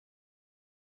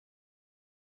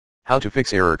How to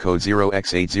fix error code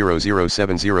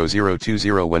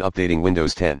 0x80070020 when updating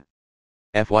Windows 10.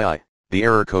 FYI, the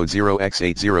error code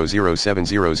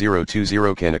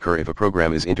 0x80070020 can occur if a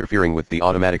program is interfering with the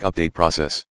automatic update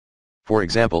process. For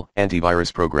example,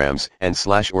 antivirus programs and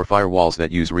or firewalls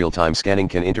that use real-time scanning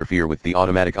can interfere with the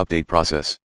automatic update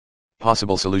process.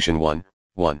 Possible solution 1.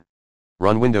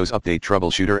 Run Windows Update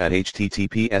Troubleshooter at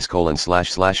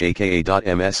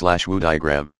https://aka.ms/wu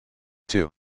diagram. 2.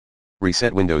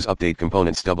 Reset Windows Update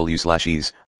Components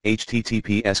w/ease,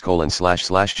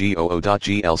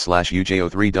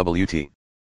 https://goo.gl/ujo3wt.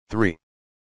 3.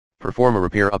 Perform a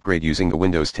repair upgrade using the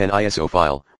Windows 10 ISO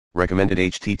file, recommended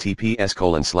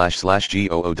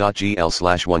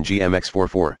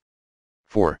https://goo.gl/1gmx44.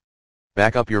 4.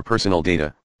 Back up your personal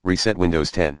data, reset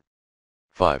Windows 10.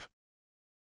 5.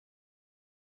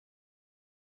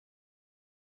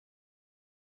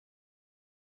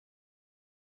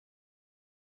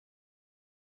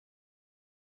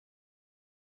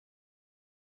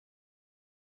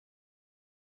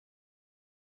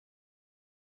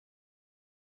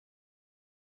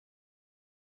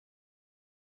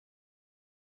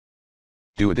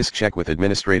 Do a disk check with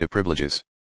administrative privileges.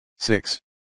 6.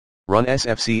 Run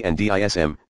sfc and dism.exe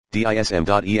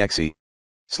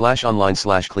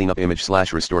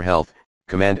 /online/cleanupimage/restore health,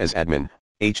 command as admin,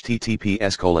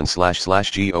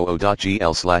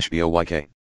 https://goo.gl/boyk.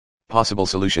 Possible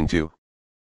solution 2.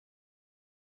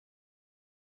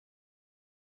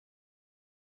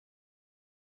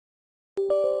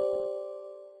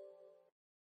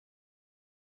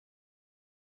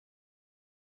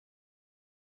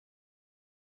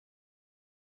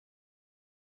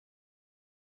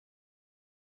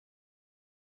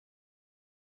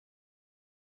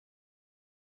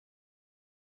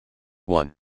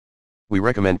 We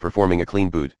recommend performing a clean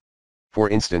boot. For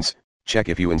instance, check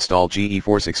if you install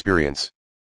GeForce Experience.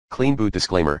 Clean boot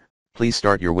disclaimer, please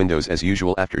start your Windows as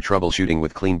usual after troubleshooting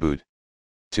with clean boot.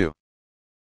 2.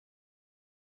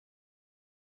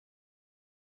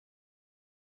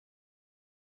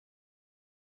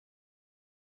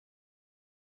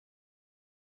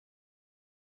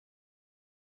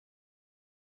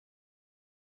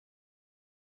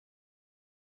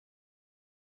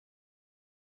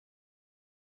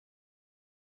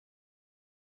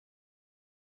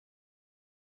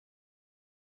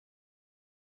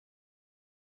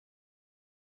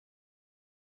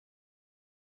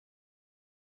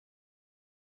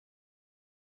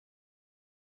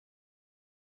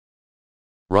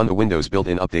 Run the Windows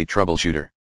built-in update troubleshooter.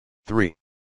 3.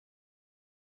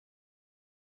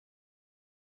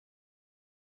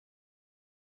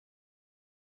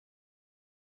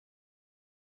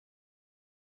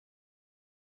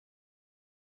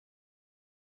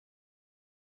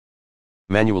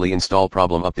 Manually install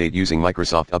problem update using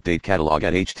Microsoft Update Catalog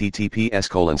at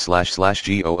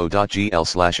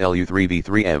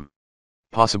https://goo.gl/lu3v3m.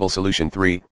 Possible solution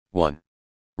 3. 1.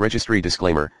 Registry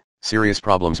disclaimer, serious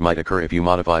problems might occur if you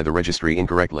modify the registry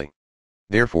incorrectly.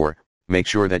 Therefore, make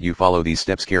sure that you follow these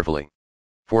steps carefully.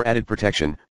 For added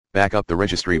protection, back up the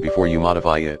registry before you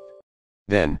modify it.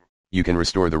 Then, you can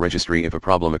restore the registry if a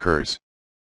problem occurs.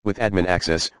 With admin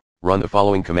access, run the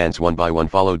following commands one by one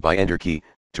followed by Enter key,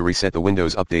 to reset the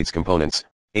Windows Updates components,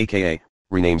 aka,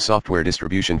 rename software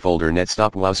distribution folder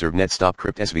netstop wowserve netstop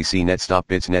crypt svc netstop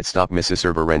bits netstop misa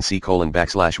server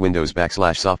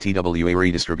 /windows/soft twa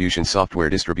redistribution software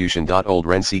distribution.old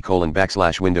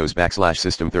 /windows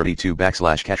system32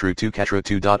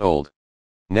 /catru2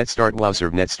 netstart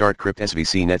wowserve netstart crypt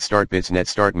svc netstart bits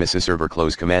netstart misa server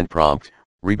close command prompt,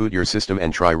 reboot your system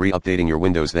and try re-updating your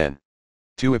Windows then.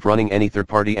 2. If running any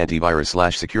third-party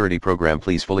antivirus/security program,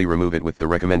 please fully remove it with the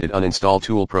recommended Uninstall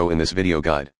Tool Pro in this video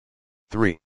guide.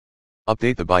 3.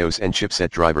 Update the BIOS and chipset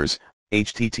drivers,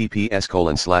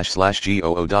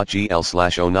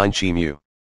 https://goo.gl/09chmu.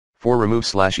 4.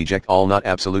 Remove/eject all not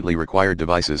absolutely required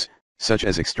devices, such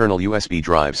as external USB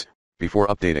drives, before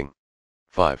updating.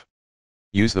 5.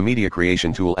 Use the media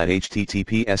creation tool at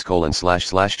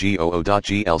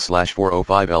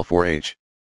https://goo.gl/405l4h.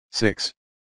 6.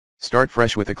 Start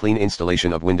fresh with a clean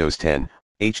installation of Windows 10,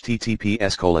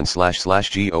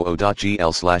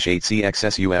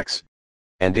 https://goo.gl/8cxsux,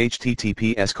 and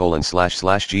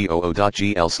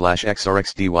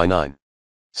https://goo.gl/xrxdy9.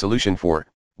 Solution 4.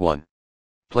 1.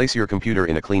 Place your computer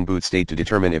in a clean boot state to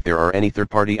determine if there are any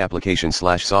third-party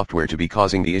applications/software to be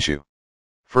causing the issue.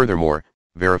 Furthermore,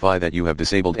 verify that you have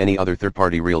disabled any other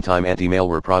third-party real-time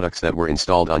anti-malware products that were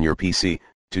installed on your PC,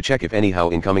 to check if anyhow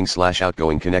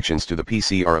incoming/outgoing connections to the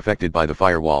PC are affected by the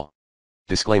firewall.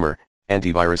 Disclaimer,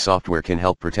 antivirus software can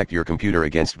help protect your computer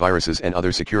against viruses and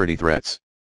other security threats.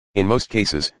 In most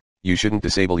cases, you shouldn't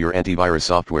disable your antivirus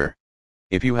software.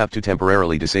 If you have to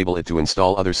temporarily disable it to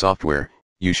install other software,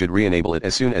 you should re-enable it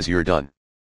as soon as you're done.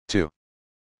 2.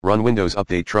 Run Windows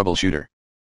Update Troubleshooter.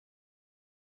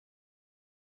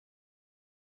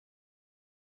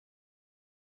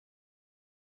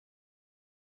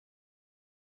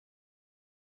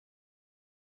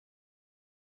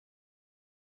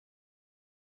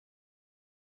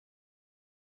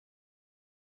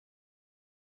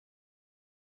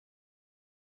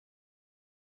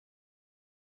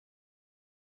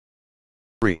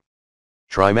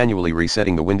 Try manually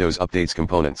resetting the Windows Update's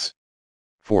components.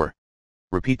 4.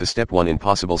 Repeat the step 1 in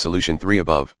possible solution 3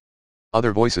 above.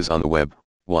 Other voices on the web.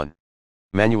 1.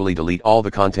 Manually delete all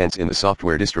the contents in the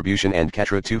software distribution and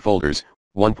Catra 2 folders.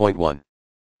 1.1.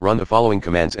 Run the following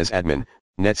commands as admin: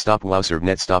 netstop wowserve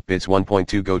netstop bits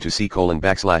 1.2 go to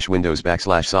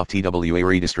c:/windows/soft twa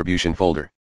redistribution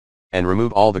folder. And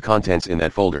remove all the contents in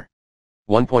that folder.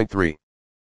 1.3.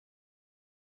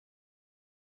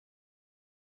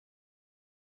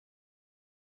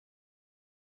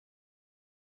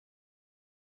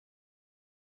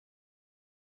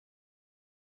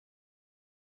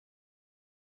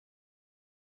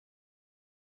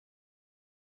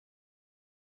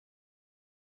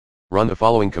 Run the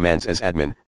following commands as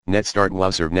admin: netstart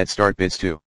wowserve netstart bits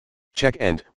 2. Check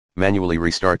and manually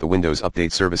restart the Windows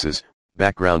Update services: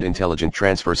 background intelligent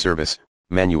transfer service,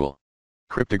 manual;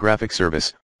 cryptographic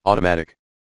service, automatic;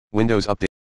 Windows Update.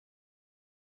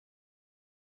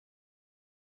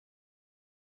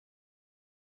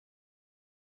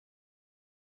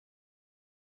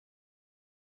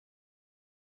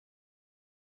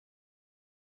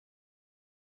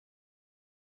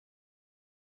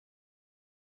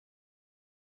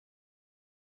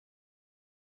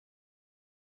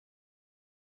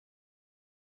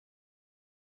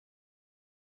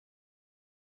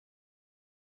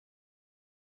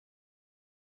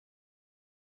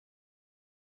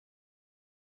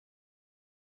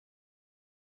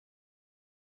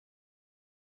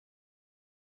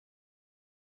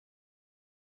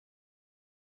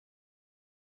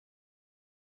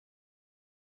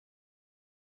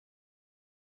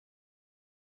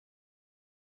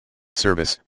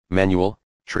 Service, manual,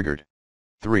 triggered.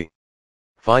 3.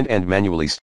 Find and manually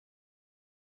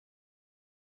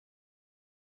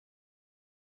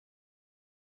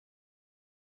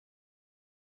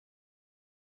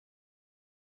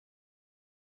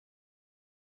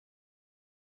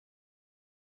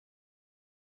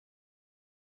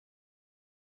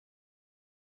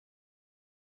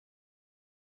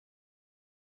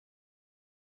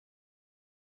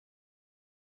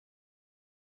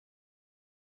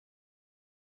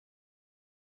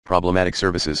problematic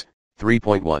services.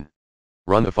 3.1.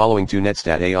 Run the following 2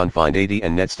 netstat aon find 80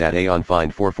 and netstat aon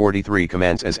find 443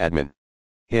 commands as admin.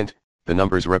 Hint: the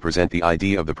numbers represent the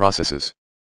ID of the processes.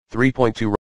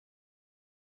 3.2.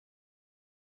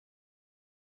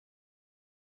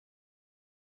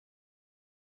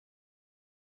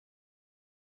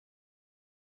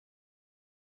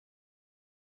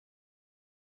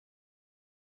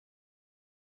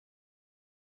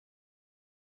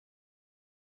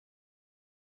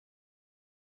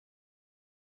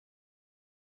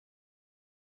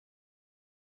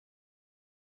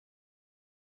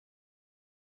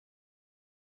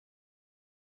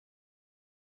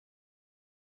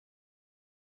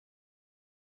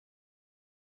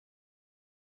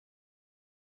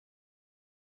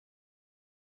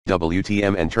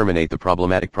 WTM and terminate the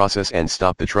problematic process and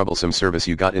stop the troublesome service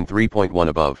you got in 3.1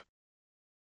 above.